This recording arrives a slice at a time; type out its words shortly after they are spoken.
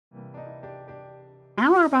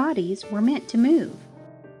Our bodies were meant to move.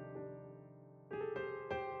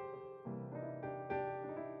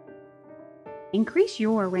 Increase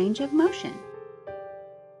your range of motion.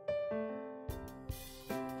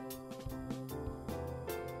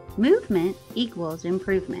 Movement equals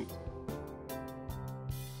improvement.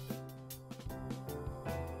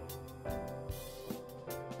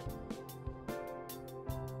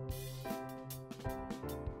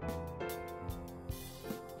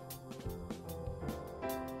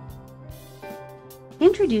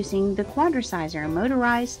 Introducing the Quadriciser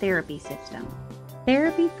Motorized Therapy System.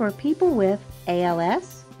 Therapy for people with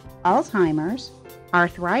ALS, Alzheimer's,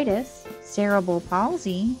 arthritis, cerebral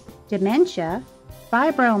palsy, dementia,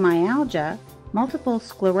 fibromyalgia, multiple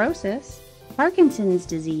sclerosis, Parkinson's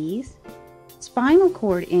disease, spinal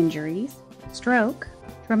cord injuries, stroke,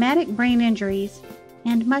 traumatic brain injuries,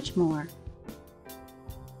 and much more.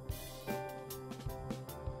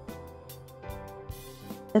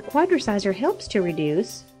 The Quadriciser helps to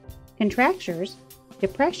reduce contractures,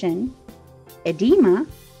 depression, edema,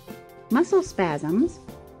 muscle spasms,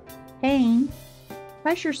 pain,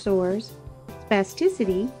 pressure sores,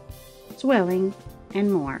 spasticity, swelling, and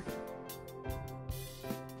more.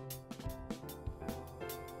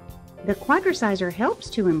 The Quadriciser helps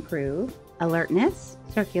to improve alertness,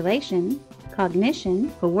 circulation,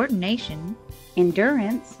 cognition, coordination,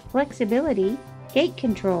 endurance, flexibility, gait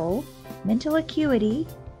control, mental acuity,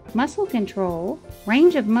 muscle control,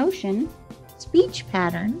 range of motion, speech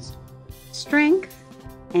patterns, strength,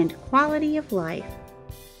 and quality of life.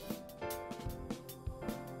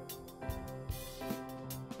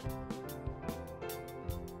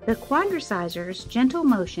 The Quadriciser's gentle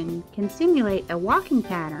motion can simulate a walking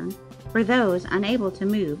pattern for those unable to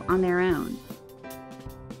move on their own.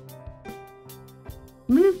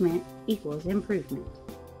 Movement equals improvement.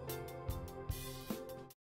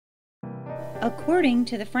 According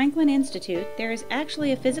to the Franklin Institute, there is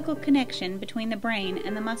actually a physical connection between the brain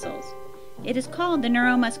and the muscles. It is called the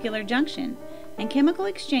neuromuscular junction, and chemical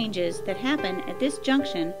exchanges that happen at this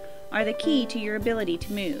junction are the key to your ability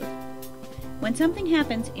to move. When something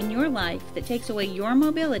happens in your life that takes away your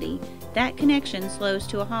mobility, that connection slows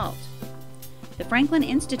to a halt. The Franklin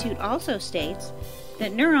Institute also states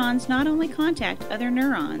that neurons not only contact other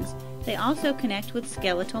neurons, they also connect with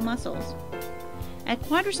skeletal muscles. At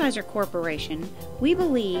Quadriciser Corporation, we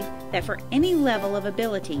believe that for any level of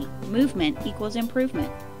ability, movement equals improvement.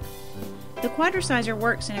 The Quadriciser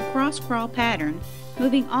works in a cross-crawl pattern,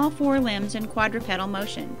 moving all four limbs in quadrupedal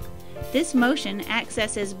motion. This motion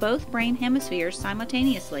accesses both brain hemispheres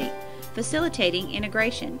simultaneously, facilitating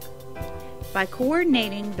integration. By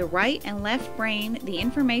coordinating the right and left brain, the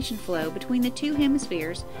information flow between the two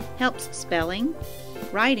hemispheres helps spelling,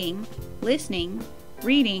 writing, listening,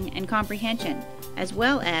 reading, and comprehension, as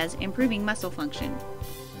well as improving muscle function.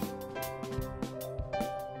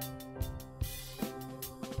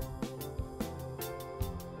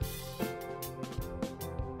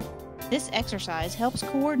 This exercise helps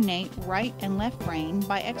coordinate right and left brain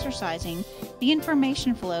by exercising the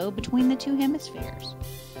information flow between the two hemispheres.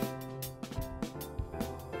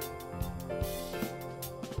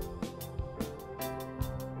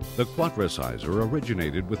 The Quadriciser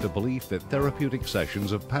originated with the belief that therapeutic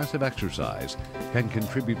sessions of passive exercise can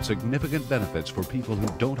contribute significant benefits for people who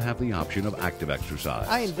don't have the option of active exercise.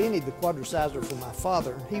 I invented the Quadriciser for my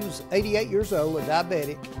father. He was 88 years old, a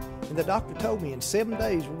diabetic, and the doctor told me in 7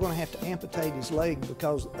 days we're going to have to amputate his leg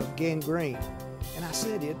because of gangrene. And I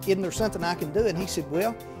said, isn't there something I can do? And he said,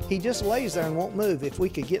 well, he just lays there and won't move. If we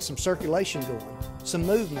could get some circulation going, some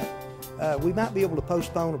movement, we might be able to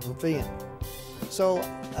postpone or prevent. So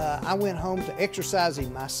I went home to exercise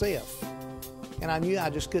him myself, and I knew I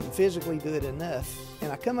just couldn't physically do it enough.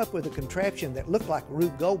 And I come up with a contraption that looked like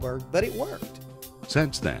Rube Goldberg, but it worked.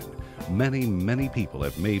 Since then, many people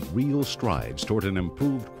have made real strides toward an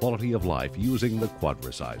improved quality of life using the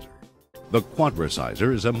Quadriciser. The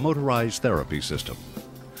Quadriciser is a motorized therapy system.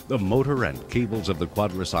 The motor and cables of the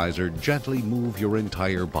Quadriciser gently move your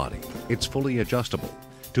entire body. It's fully adjustable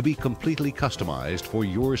to be completely customized for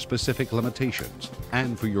your specific limitations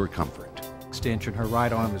and for your comfort. Extension, her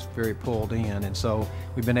right arm is very pulled in, and so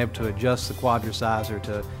we've been able to adjust the Quadriciser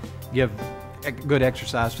to give good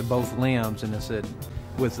exercise to both limbs. And I said,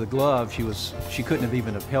 with the glove, she couldn't have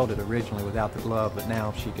even held it originally without the glove, but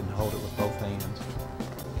now she can hold it with both hands.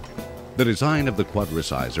 The design of the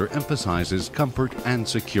Quadriciser emphasizes comfort and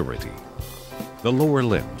security. The lower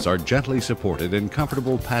limbs are gently supported in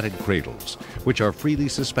comfortable padded cradles, which are freely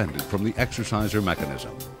suspended from the exerciser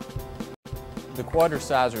mechanism. The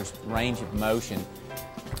Quadriciser's range of motion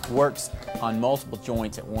works on multiple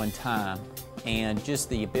joints at one time, and just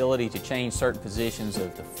the ability to change certain positions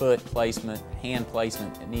of the foot placement, hand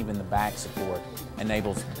placement, and even the back support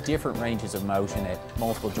enables different ranges of motion at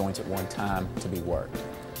multiple joints at one time to be worked.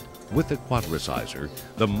 With the Quadriciser,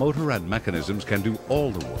 the motor and mechanisms can do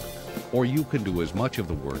all the work, or you can do as much of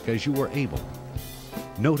the work as you are able.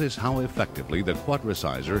 Notice how effectively the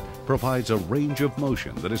Quadriciser provides a range of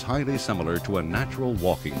motion that is highly similar to a natural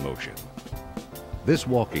walking motion. This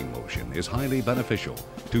walking motion is highly beneficial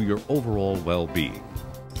to your overall well-being.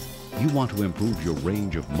 You want to improve your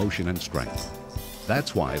range of motion and strength.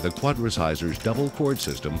 That's why the Quadriciser's double cord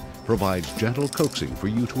system provides gentle coaxing for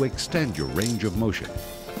you to extend your range of motion.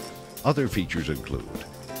 Other features include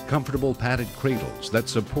comfortable padded cradles that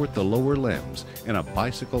support the lower limbs in a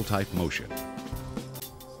bicycle-type motion,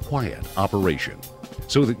 quiet operation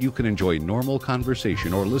so that you can enjoy normal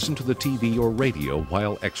conversation or listen to the TV or radio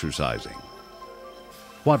while exercising.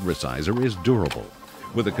 Quadriciser is durable,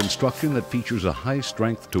 with a construction that features a high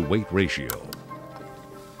strength to weight ratio.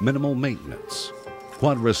 Minimal maintenance.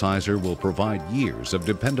 Quadriciser will provide years of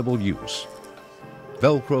dependable use.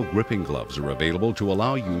 Velcro gripping gloves are available to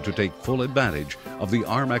allow you to take full advantage of the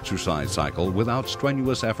arm exercise cycle without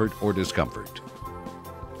strenuous effort or discomfort.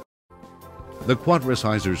 The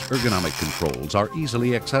Quadriciser's ergonomic controls are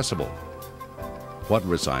easily accessible.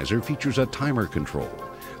 Quadriciser features a timer control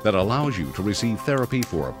that allows you to receive therapy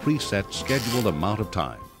for a preset scheduled amount of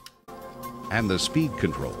time. And the speed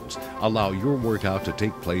controls allow your workout to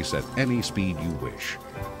take place at any speed you wish.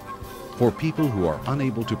 For people who are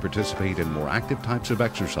unable to participate in more active types of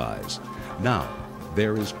exercise, now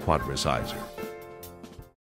there is Quadriciser.